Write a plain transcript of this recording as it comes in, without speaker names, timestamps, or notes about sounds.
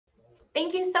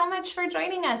Thank you so much for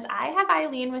joining us. I have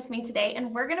Eileen with me today,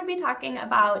 and we're going to be talking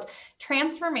about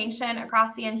transformation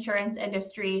across the insurance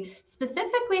industry,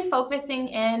 specifically focusing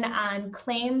in on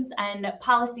claims and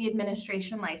policy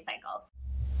administration life cycles.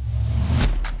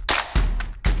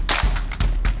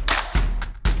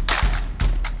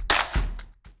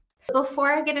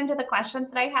 Before I get into the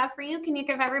questions that I have for you, can you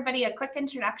give everybody a quick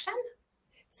introduction?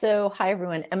 So, hi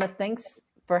everyone. Emma, thanks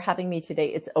for having me today.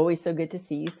 It's always so good to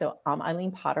see you. So I'm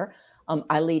Eileen Potter.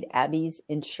 I lead ABBYY's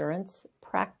insurance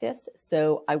practice.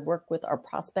 So I work with our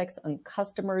prospects and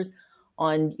customers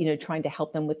on, trying to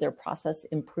help them with their process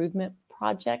improvement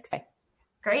projects.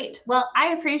 Great. Well, I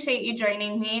appreciate you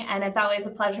joining me, and it's always a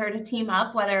pleasure to team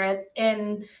up, whether it's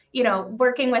in,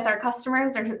 working with our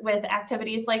customers or with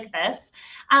activities like this.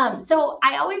 So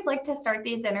I always like to start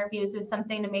these interviews with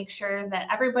something to make sure that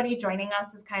everybody joining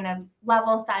us is kind of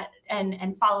level set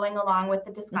and following along with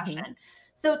the discussion. Mm-hmm.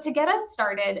 So to get us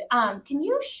started, can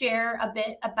you share a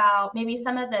bit about maybe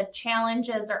some of the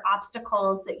challenges or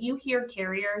obstacles that you hear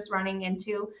carriers running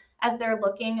into as they're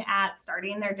looking at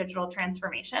starting their digital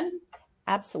transformation?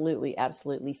 Absolutely.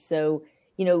 Absolutely. So,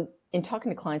 in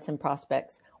talking to clients and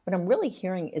prospects, what I'm really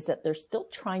hearing is that they're still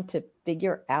trying to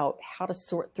figure out how to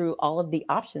sort through all of the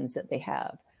options that they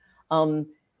have.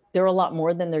 There are a lot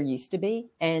more than there used to be.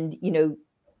 And,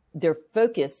 their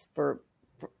focus for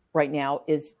right now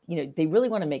is, they really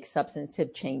want to make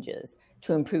substantive changes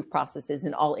to improve processes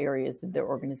in all areas of their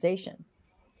organization.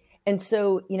 And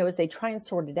so, as they try and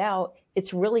sort it out,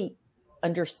 it's really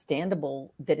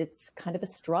understandable that it's kind of a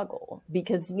struggle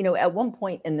because, at one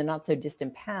point in the not so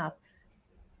distant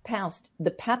past,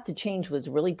 the path to change was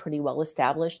really pretty well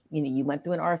established. You went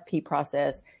through an RFP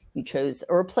process, you chose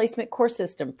a replacement core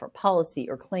system for policy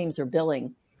or claims or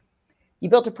billing. You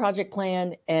built a project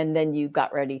plan, and then you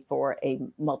got ready for a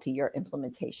multi-year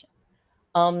implementation.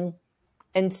 And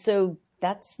so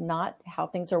that's not how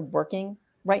things are working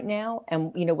right now.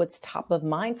 And, what's top of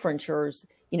mind for insurers,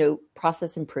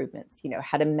 process improvements,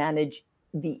 how to manage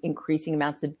the increasing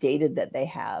amounts of data that they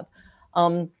have,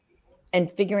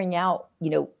 and figuring out,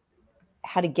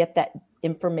 how to get that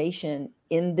information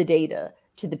in the data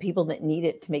to the people that need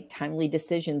it to make timely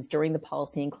decisions during the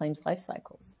policy and claims life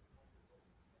cycles.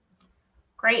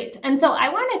 Great. And so I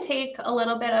want to take a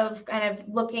little bit of kind of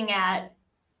looking at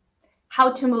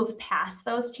how to move past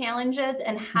those challenges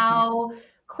and how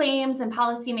claims and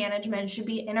policy management should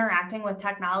be interacting with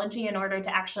technology in order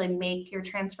to actually make your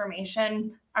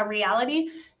transformation a reality.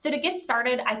 So to get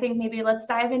started, I think maybe let's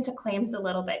dive into claims a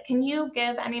little bit. Can you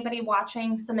give anybody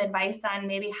watching some advice on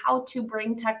maybe how to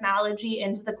bring technology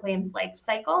into the claims life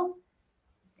cycle?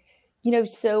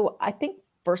 So I think,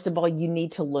 first of all, you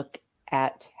need to look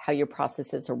at how your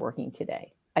processes are working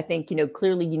today. I think,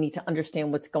 clearly you need to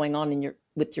understand what's going on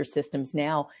with your systems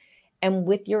now and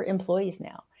with your employees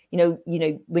now.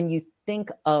 When you think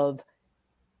of,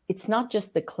 it's not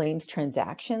just the claims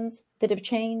transactions that have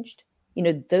changed,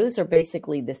 those are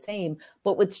basically the same,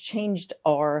 but what's changed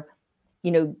are,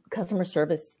 customer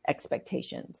service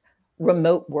expectations,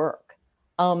 remote work.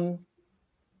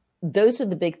 Those are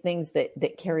the big things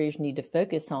that carriers need to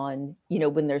focus on,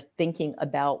 when they're thinking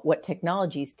about what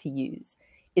technologies to use.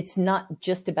 It's not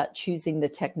just about choosing the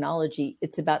technology.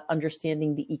 It's about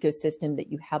understanding the ecosystem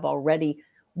that you have already,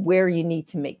 where you need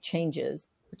to make changes,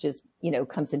 which is,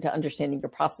 comes into understanding your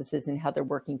processes and how they're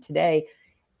working today,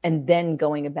 and then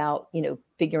going about,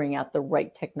 figuring out the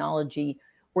right technology,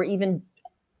 or even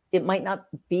it might not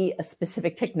be a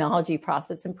specific technology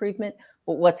process improvement,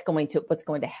 but what's going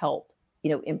to help,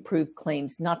 improve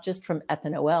claims, not just from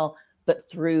F&OL, but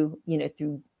through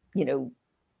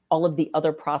all of the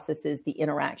other processes, the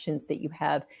interactions that you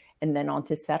have, and then on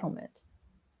to settlement.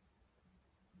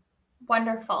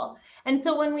 Wonderful. And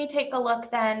so when we take a look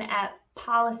then at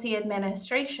policy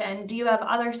administration, do you have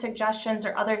other suggestions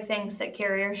or other things that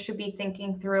carriers should be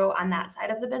thinking through on that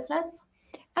side of the business?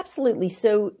 Absolutely.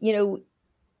 So,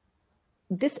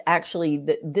 this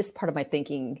part of my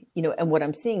thinking, and what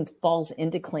I'm seeing falls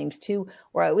into claims too,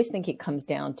 where I always think it comes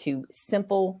down to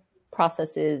simple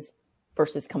processes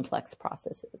versus complex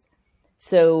processes.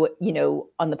 So,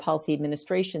 on the policy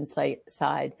administration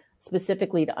side,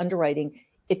 specifically to underwriting,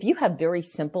 if you have very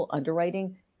simple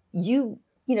underwriting,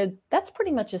 that's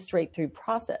pretty much a straight through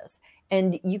process.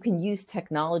 And you can use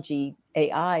technology,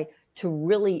 AI, to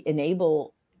really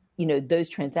enable, those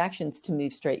transactions to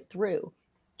move straight through.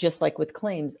 Just like with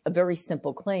claims, a very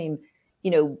simple claim,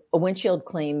 a windshield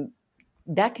claim,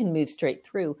 that can move straight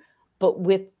through. But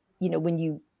with, when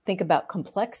you think about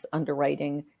complex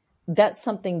underwriting, that's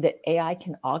something that AI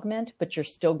can augment, but you're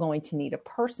still going to need a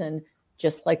person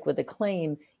just like with a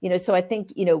claim, so I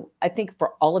think, I think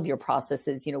for all of your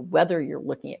processes, whether you're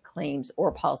looking at claims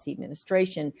or policy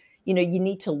administration, you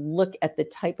need to look at the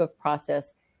type of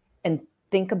process and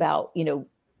think about,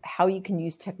 how you can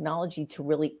use technology to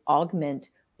really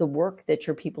augment the work that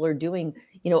your people are doing.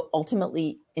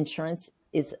 Ultimately, insurance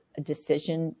is a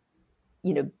decision,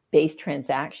 based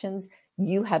transactions.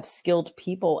 You have skilled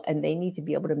people and they need to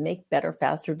be able to make better,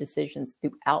 faster decisions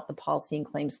throughout the policy and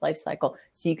claims lifecycle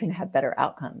so you can have better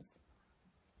outcomes.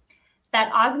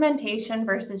 That augmentation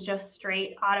versus just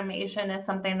straight automation is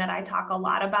something that I talk a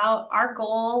lot about. Our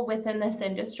goal within this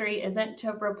industry isn't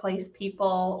to replace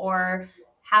people or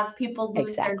have people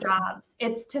lose their jobs.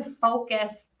 It's to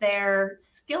focus their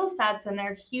skill sets and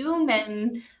their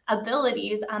human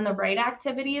abilities on the right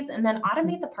activities and then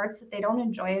automate the parts that they don't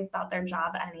enjoy about their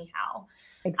job anyhow.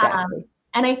 Exactly.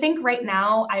 And I think right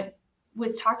now, I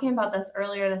was talking about this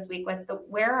earlier this week with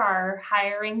where our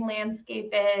hiring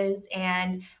landscape is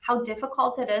and how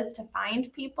difficult it is to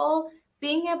find people.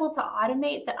 Being able to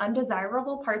automate the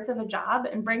undesirable parts of a job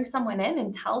and bring someone in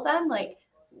and tell them, like,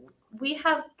 we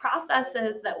have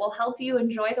processes that will help you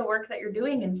enjoy the work that you're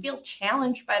doing and feel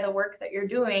challenged by the work that you're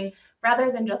doing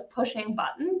rather than just pushing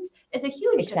buttons is a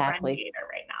huge differentiator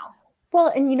right now.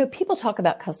 Well, and, people talk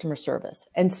about customer service.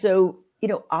 And so,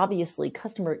 obviously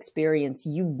customer experience,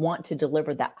 you want to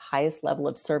deliver that highest level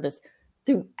of service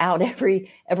throughout every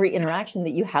interaction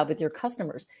that you have with your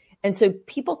customers. And so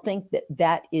people think that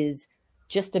that is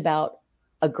just about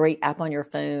a great app on your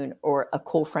phone or a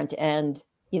cool front end,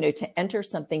 to enter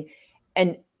something.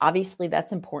 And obviously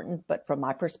that's important, but from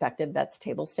my perspective, that's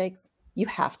table stakes. You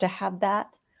have to have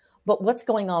that. But what's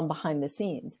going on behind the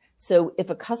scenes? So if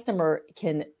a customer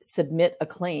can submit a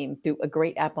claim through a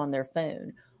great app on their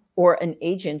phone, or an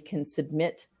agent can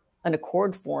submit an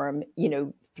accord form,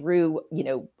 through,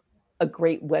 a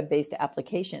great web-based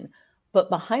application, but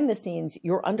behind the scenes,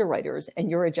 your underwriters and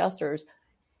your adjusters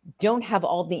don't have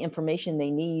all the information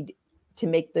they need to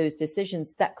make those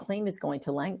decisions, that claim is going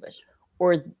to languish,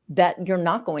 or that you're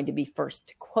not going to be first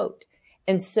to quote.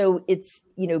 And so it's,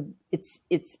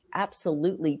 it's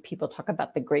absolutely, people talk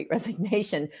about the great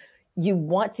resignation. You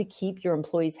want to keep your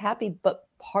employees happy, but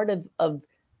part of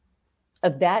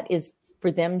that is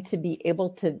for them to be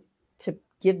able to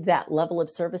give that level of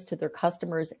service to their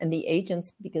customers and the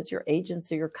agents, because your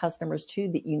agents are your customers too,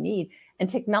 that you need. And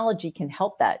technology can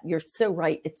help that. You're so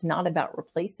right. It's not about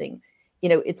replacing,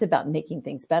 it's about making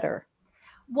things better.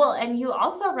 Well, and you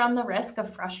also run the risk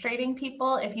of frustrating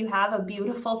people if you have a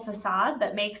beautiful facade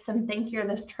that makes them think you're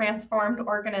this transformed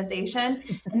organization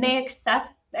and they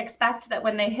expect that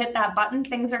when they hit that button,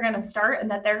 things are going to start and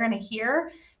that they're going to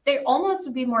hear. They almost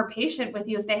would be more patient with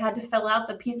you if they had to fill out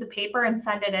the piece of paper and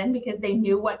send it in because they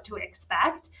knew what to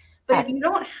expect. But if you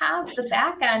don't have the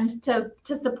back end to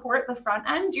support the front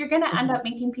end, you're going to end up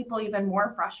making people even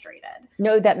more frustrated.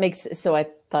 No, that makes, so I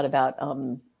thought about,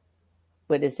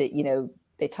 what is it,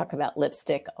 they talk about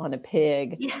lipstick on a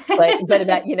pig, but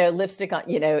about, lipstick on,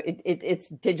 it's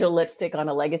digital lipstick on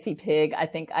a legacy pig. I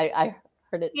think I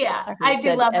heard it. Yeah, I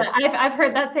do love that. I've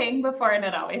heard that saying before and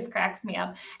it always cracks me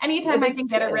up. Anytime I can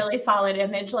get a really solid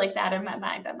image like that in my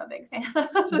mind, I'm a big fan.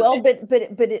 Well,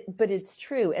 but it's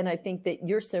true. And I think that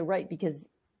you're so right, because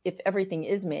if everything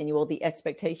is manual, the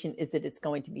expectation is that it's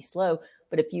going to be slow.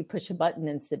 But if you push a button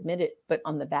and submit it, but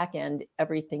on the back end,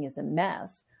 everything is a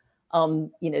mess,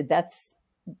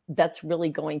 that's really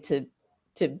going to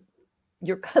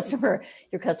your customer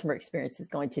experience is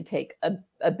going to take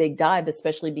a big dive,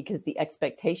 especially because the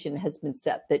expectation has been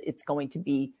set that it's going to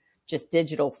be just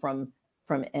digital from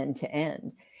end to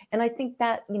end. And I think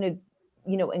that,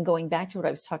 and going back to what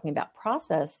I was talking about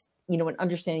process, and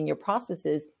understanding your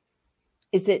processes,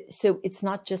 so it's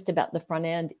not just about the front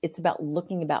end, it's about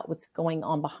looking about what's going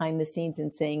on behind the scenes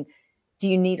and saying, do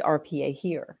you need RPA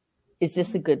here? Is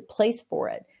this a good place for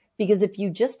it? Because if you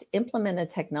just implement a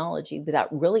technology without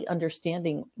really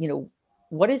understanding,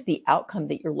 what is the outcome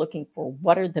that you're looking for?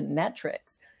 What are the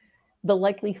metrics? The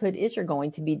likelihood is you're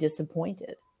going to be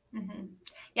disappointed. Mm-hmm.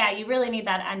 Yeah, you really need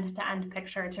that end-to-end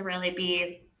picture to really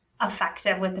be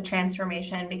effective with the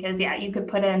transformation, because you could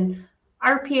put in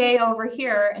RPA over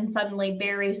here and suddenly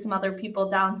bury some other people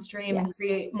downstream and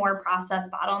create more process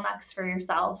bottlenecks for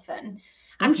yourself. And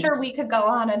I'm sure we could go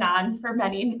on and on for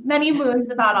many, many moons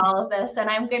about all of this. And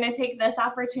I'm going to take this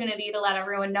opportunity to let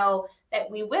everyone know that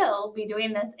we will be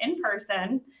doing this in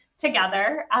person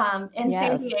together in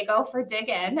San Diego for Dig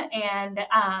In. And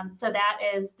so that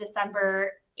is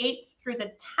December 8th through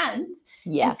the 10th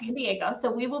in San Diego.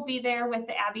 So we will be there with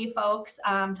the ABBYY folks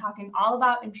talking all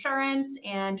about insurance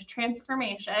and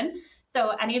transformation.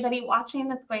 So anybody watching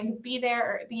that's going to be there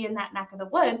or be in that neck of the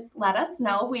woods, let us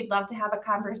know. We'd love to have a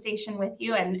conversation with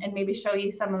you and maybe show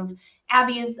you some of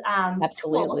ABBYY's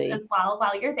tools as well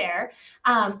while you're there.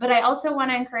 But I also want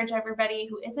to encourage everybody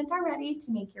who isn't already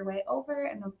to make your way over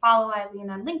and follow Eileen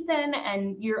on LinkedIn.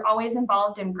 And you're always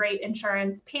involved in great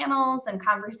insurance panels and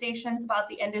conversations about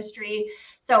the industry,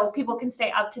 so people can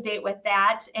stay up to date with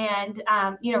that. And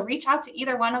reach out to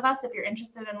either one of us if you're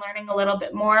interested in learning a little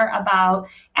bit more about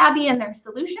ABBYY and their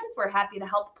solutions. We're happy to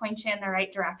help point you in the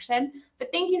right direction. But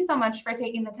thank you so much for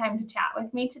taking the time to chat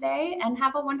with me today, and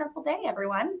have a wonderful day,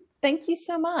 everyone. Thank you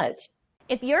so much.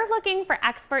 If you're looking for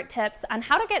expert tips on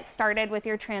how to get started with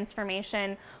your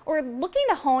transformation, or looking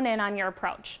to hone in on your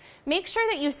approach, make sure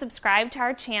that you subscribe to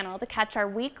our channel to catch our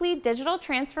weekly Digital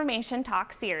Transformation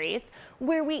Talk series,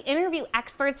 where we interview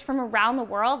experts from around the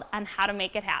world on how to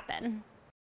make it happen.